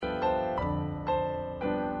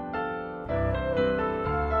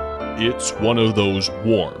It's one of those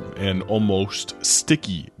warm and almost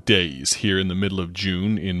sticky days here in the middle of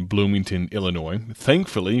June in Bloomington, Illinois.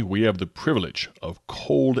 Thankfully, we have the privilege of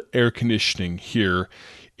cold air conditioning here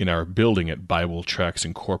in our building at Bible Tracts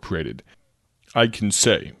Incorporated. I can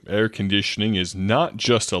say air conditioning is not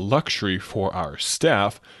just a luxury for our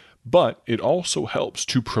staff, but it also helps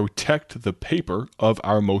to protect the paper of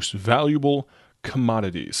our most valuable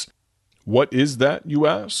commodities. What is that, you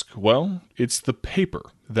ask? Well, it's the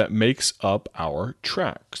paper that makes up our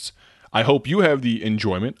tracts. I hope you have the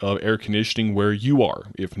enjoyment of air conditioning where you are.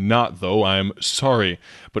 If not, though, I'm sorry.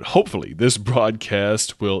 But hopefully this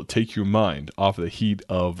broadcast will take your mind off the heat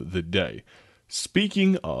of the day.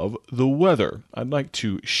 Speaking of the weather, I'd like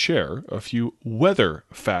to share a few weather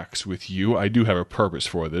facts with you. I do have a purpose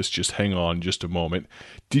for this. Just hang on just a moment.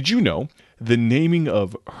 Did you know the naming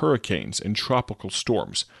of hurricanes and tropical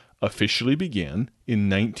storms officially began in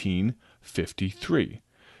 1953?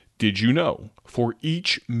 Did you know for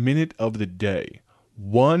each minute of the day,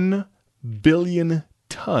 1 billion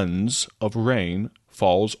tons of rain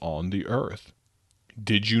falls on the earth?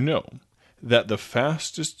 Did you know that the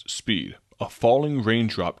fastest speed a falling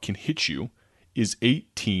raindrop can hit you is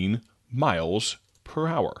 18 miles per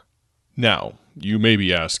hour? Now, you may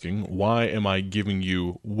be asking, why am I giving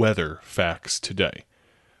you weather facts today?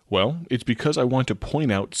 Well, it's because I want to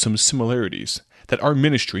point out some similarities that our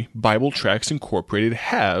ministry, Bible Tracts Incorporated,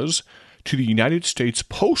 has to the United States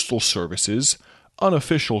Postal Service's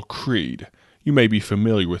unofficial creed. You may be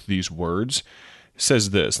familiar with these words. It says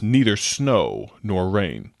this: neither snow nor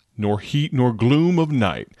rain, nor heat nor gloom of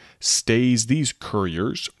night stays these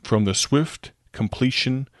couriers from the swift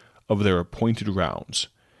completion of their appointed rounds.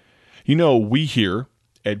 You know, we here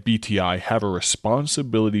at BTI have a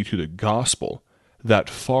responsibility to the gospel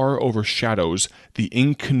that far overshadows the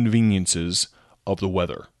inconveniences of the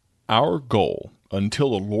weather. Our goal,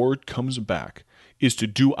 until the Lord comes back, is to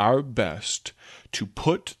do our best to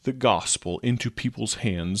put the gospel into people's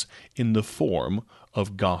hands in the form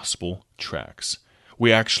of gospel tracts.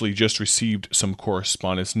 We actually just received some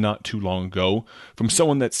correspondence not too long ago from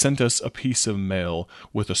someone that sent us a piece of mail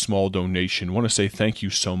with a small donation. I want to say thank you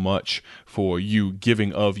so much for you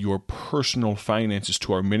giving of your personal finances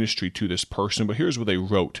to our ministry to this person. But here's what they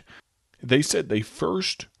wrote. They said they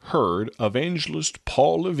first heard evangelist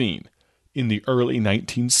Paul Levine in the early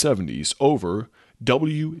 1970s over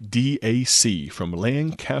WDAC from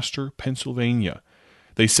Lancaster, Pennsylvania.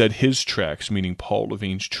 They said his tracks, meaning Paul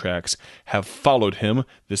Levine's tracks, have followed him,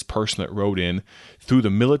 this person that wrote in, through the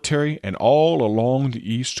military and all along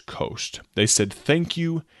the East Coast. They said, thank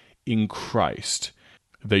you in Christ.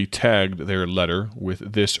 They tagged their letter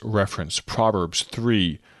with this reference, Proverbs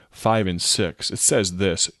 3, 5, and 6. It says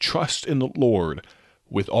this: trust in the Lord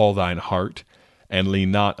with all thine heart, and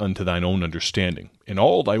lean not unto thine own understanding. In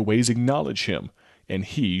all thy ways acknowledge him, and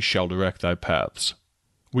he shall direct thy paths.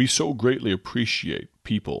 We so greatly appreciate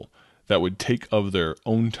people that would take of their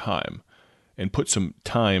own time and put some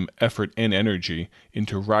time, effort, and energy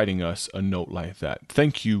into writing us a note like that.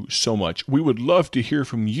 Thank you so much. We would love to hear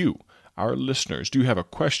from you, our listeners. Do you have a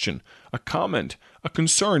question, a comment, a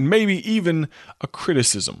concern, maybe even a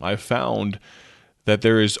criticism? I've found that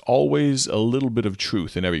there is always a little bit of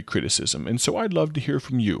truth in every criticism, and so I'd love to hear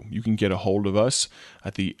from you. You can get a hold of us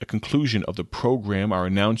at the conclusion of the program. Our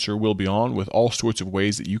announcer will be on with all sorts of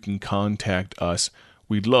ways that you can contact us.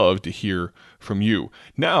 We'd love to hear from you.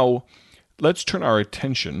 Now, let's turn our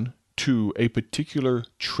attention to a particular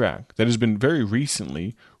track that has been very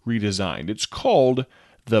recently redesigned. It's called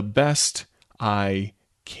The Best I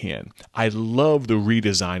Can. I love the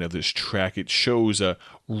redesign of this track. It shows a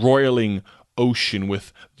roiling ocean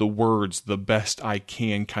with the words "the best I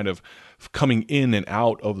can" kind of coming in and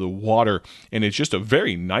out of the water, and it's just a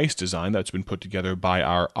very nice design that's been put together by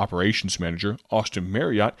our operations manager, Austin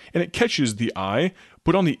Marriott, and it catches the eye,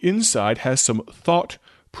 but on the inside has some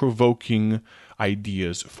thought-provoking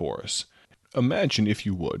ideas for us. Imagine, if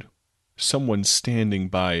you would, someone standing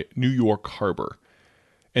by New York Harbor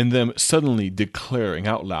and them suddenly declaring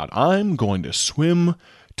out loud, "I'm going to swim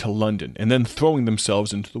to London," and then throwing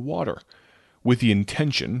themselves into the water with the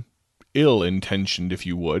intention, ill-intentioned if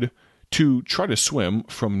you would, to try to swim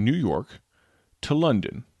from New York to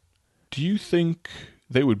London. Do you think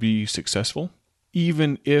they would be successful,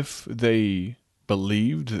 even if they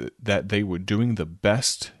believed that they were doing the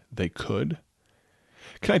best they could?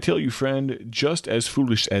 Can I tell you, friend, just as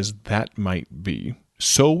foolish as that might be,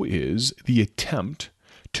 so is the attempt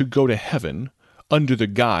to go to heaven under the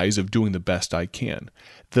guise of doing the best I can.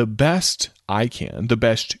 The best I can, the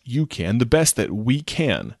best you can, the best that we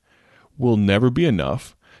can will never be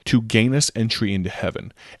enough to gain us entry into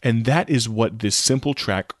heaven. And that is what this simple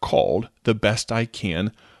track called The Best I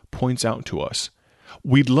Can points out to us.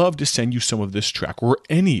 We'd love to send you some of this track or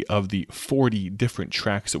any of the 40 different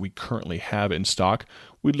tracks that we currently have in stock.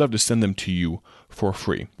 We'd love to send them to you for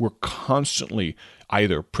free. We're constantly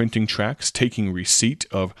either printing tracks, taking receipt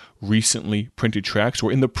of recently printed tracks,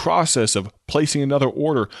 or in the process of placing another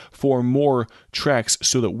order for more tracks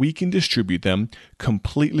so that we can distribute them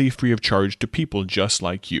completely free of charge to people just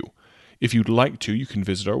like you. If you'd like to, you can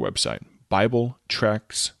visit our website,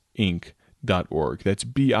 BibleTracksInc.org. That's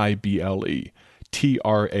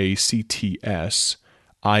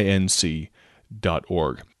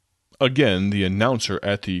BibleTracksInc.org. Again, the announcer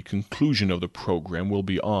at the conclusion of the program will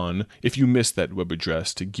be on, if you missed that web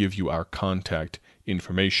address, to give you our contact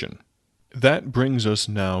information. That brings us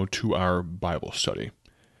now to our Bible study.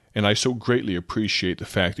 And I so greatly appreciate the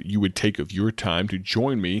fact that you would take of your time to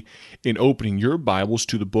join me in opening your Bibles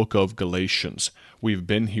to the book of Galatians. We've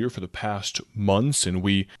been here for the past months, and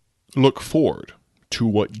we look forward to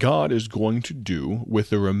what God is going to do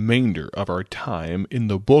with the remainder of our time in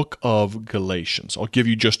the book of Galatians. I'll give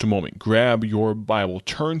you just a moment. Grab your Bible,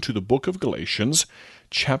 turn to the book of Galatians,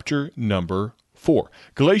 chapter number 4.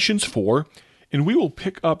 Galatians 4, and we will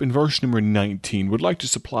pick up in verse number 19. Would like to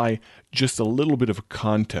supply just a little bit of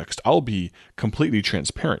context. I'll be completely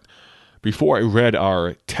transparent. Before I read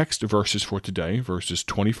our text verses for today, verses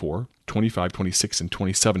 24, 25, 26, and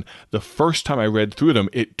 27, the first time I read through them,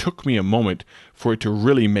 it took me a moment for it to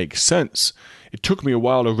really make sense. It took me a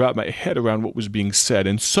while to wrap my head around what was being said.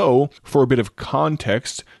 And so, for a bit of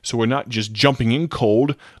context, so we're not just jumping in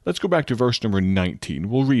cold, let's go back to verse number 19.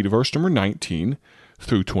 We'll read verse number 19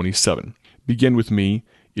 through 27. Begin with me,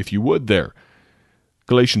 if you would, there.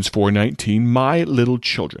 Galatians 4:19, My little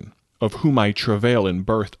children, of whom I travail in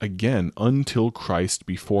birth again until Christ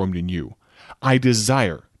be formed in you. I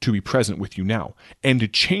desire to be present with you now, and to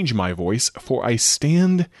change my voice, for I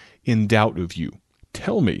stand in doubt of you.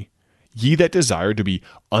 Tell me, ye that desire to be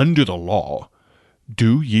under the law,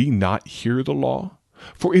 do ye not hear the law?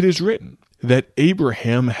 For it is written that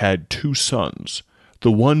Abraham had 2 sons,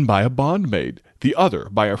 the one by a bondmaid, the other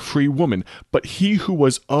by a free woman. But he who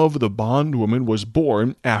was of the bondwoman was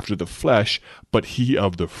born after the flesh, but he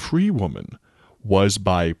of the free woman was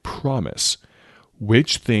by promise,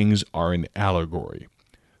 which things are an allegory.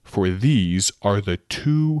 For these are the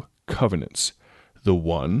 2 covenants, the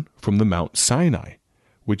one from the Mount Sinai,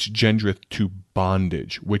 which gendereth to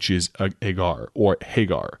bondage, which is Agar, or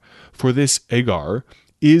Hagar. For this Agar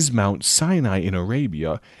is Mount Sinai in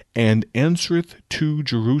Arabia, and answereth to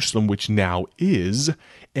Jerusalem, which now is,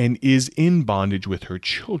 and is in bondage with her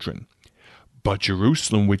children. But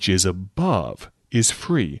Jerusalem, which is above, is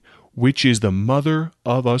free, which is the mother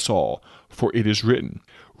of us all. For it is written,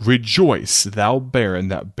 Rejoice, thou barren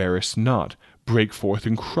that bearest not. Break forth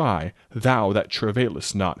and cry, thou that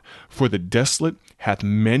travailest not. For the desolate hath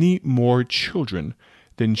many more children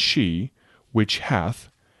than she which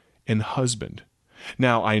hath an husband.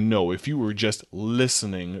 Now, I know if you were just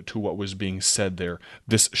listening to what was being said there,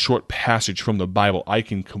 this short passage from the Bible, I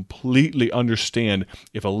can completely understand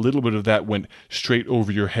if a little bit of that went straight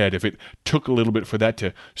over your head, if it took a little bit for that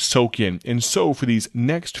to soak in. And so for these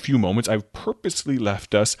next few moments, I've purposely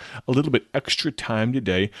left us a little bit extra time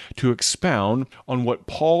today to expound on what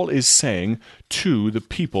Paul is saying to the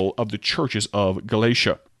people of the churches of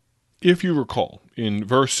Galatia. If you recall, in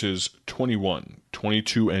verses 21,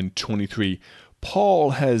 22, and 23, Paul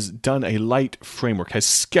has done a light framework, has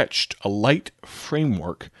sketched a light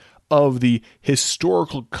framework of the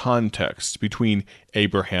historical context between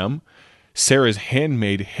Abraham, Sarah's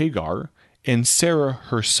handmaid Hagar, and Sarah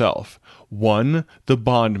herself. One, the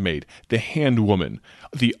bondmaid, the handwoman.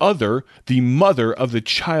 The other, the mother of the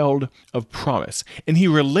child of promise. And he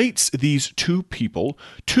relates these 2 people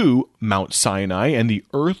to Mount Sinai and the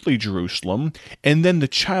earthly Jerusalem, and then the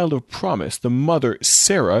child of promise, the mother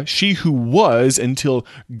Sarah, she who was, until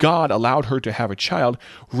God allowed her to have a child,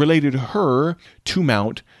 related her to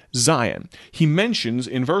Mount Zion. He mentions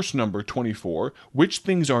in verse number 24, which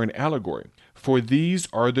things are an allegory. For these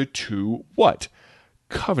are the 2, what?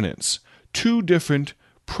 Covenants. 2 different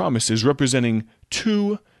promises representing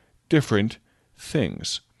 2 different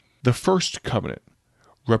things. The first covenant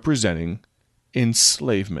representing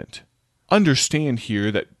enslavement. Understand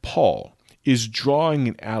here that Paul is drawing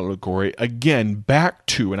an allegory again back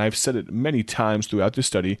to, and I've said it many times throughout the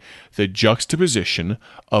study, the juxtaposition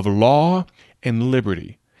of law and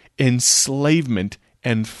liberty, enslavement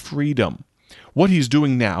and freedom. What he's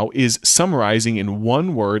doing now is summarizing in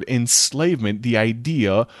one word, enslavement, the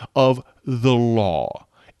idea of the law,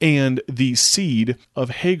 and the seed of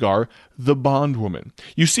Hagar, the bondwoman.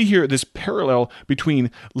 You see here this parallel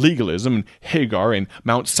between legalism and Hagar and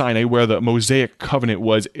Mount Sinai, where the Mosaic covenant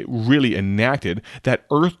was really enacted, that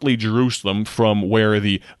earthly Jerusalem from where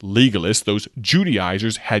the legalists, those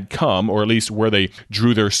Judaizers, had come, or at least where they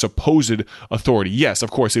drew their supposed authority. Yes,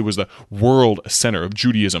 of course, it was the world center of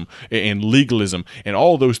Judaism and legalism and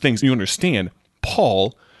all those things. You understand,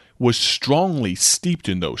 Paul was strongly steeped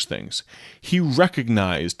in those things. He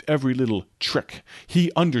recognized every little trick.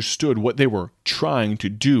 He understood what they were trying to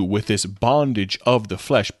do with this bondage of the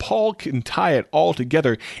flesh. Paul can tie it all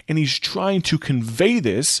together, and he's trying to convey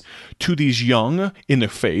this to these young, in the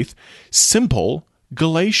faith, simple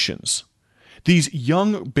Galatians. These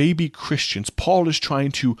young baby Christians, Paul is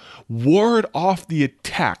trying to ward off the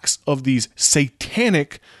attacks of these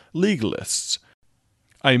satanic legalists.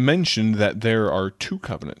 I mentioned that there are two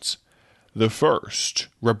covenants. The first,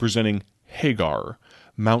 representing Hagar,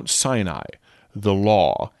 Mount Sinai, the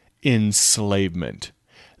law, enslavement.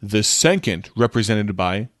 The second, represented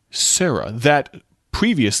by Sarah, that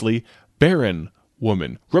previously barren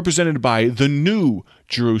woman, represented by the new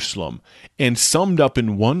Jerusalem, and summed up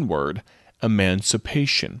in one word,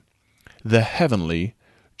 emancipation, the heavenly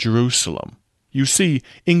Jerusalem. You see,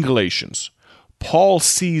 in Galatians, Paul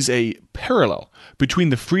sees a parallel between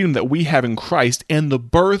the freedom that we have in Christ and the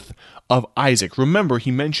birth of Isaac. Remember,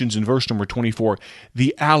 he mentions in verse number 24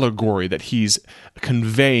 the allegory that he's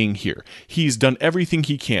conveying here. He's done everything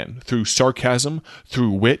he can through sarcasm,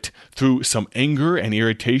 through wit, through some anger and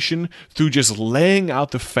irritation, through just laying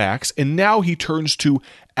out the facts, and now he turns to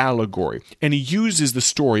allegory. And he uses the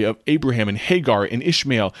story of Abraham and Hagar and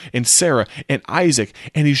Ishmael and Sarah and Isaac,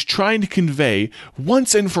 and he's trying to convey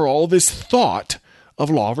once and for all this thought of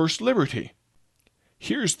law versus liberty.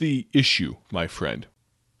 Here's the issue, my friend.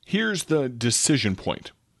 Here's the decision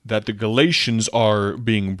point that the Galatians are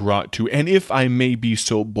being brought to, and if I may be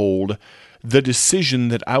so bold, the decision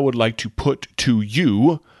that I would like to put to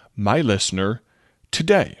you, my listener,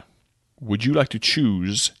 today. Would you like to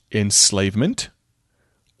choose enslavement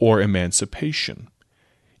or emancipation?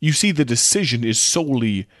 You see, the decision is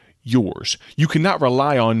solely yours. You cannot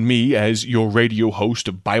rely on me as your radio host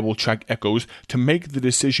of Bible Track Echoes to make the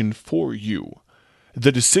decision for you.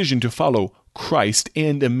 The decision to follow Christ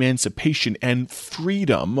and emancipation and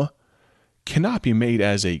freedom cannot be made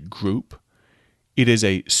as a group. It is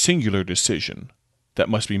a singular decision that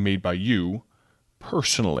must be made by you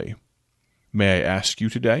personally. May I ask you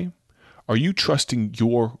today, are you trusting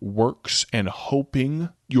your works and hoping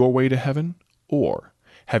your way to heaven? Or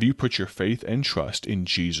have you put your faith and trust in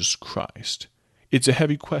Jesus Christ? It's a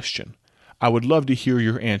heavy question. I would love to hear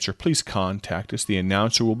your answer. Please contact us. The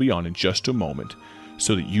announcer will be on in just a moment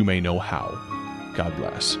so that you may know how. God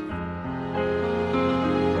bless.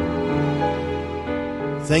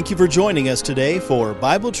 Thank you for joining us today for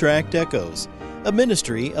Bible Tract Echoes, a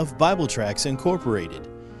ministry of Bible Tracts Incorporated.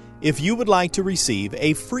 If you would like to receive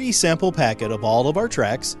a free sample packet of all of our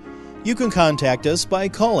tracts, you can contact us by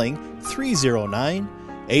calling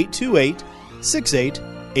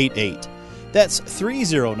 309-828-6888. That's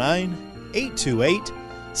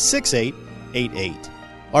 309-828-6888.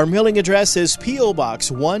 Our mailing address is P.O. Box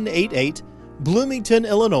 188, Bloomington,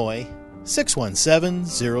 Illinois,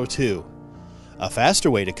 61702. A faster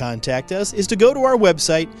way to contact us is to go to our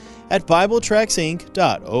website at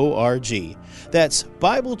BibleTractsInc.org. That's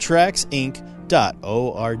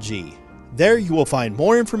BibleTractsInc.org. There you will find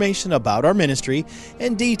more information about our ministry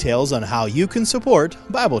and details on how you can support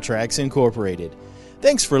Bible Tracts Incorporated.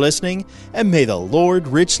 Thanks for listening, and may the Lord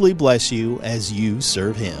richly bless you as you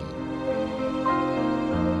serve Him.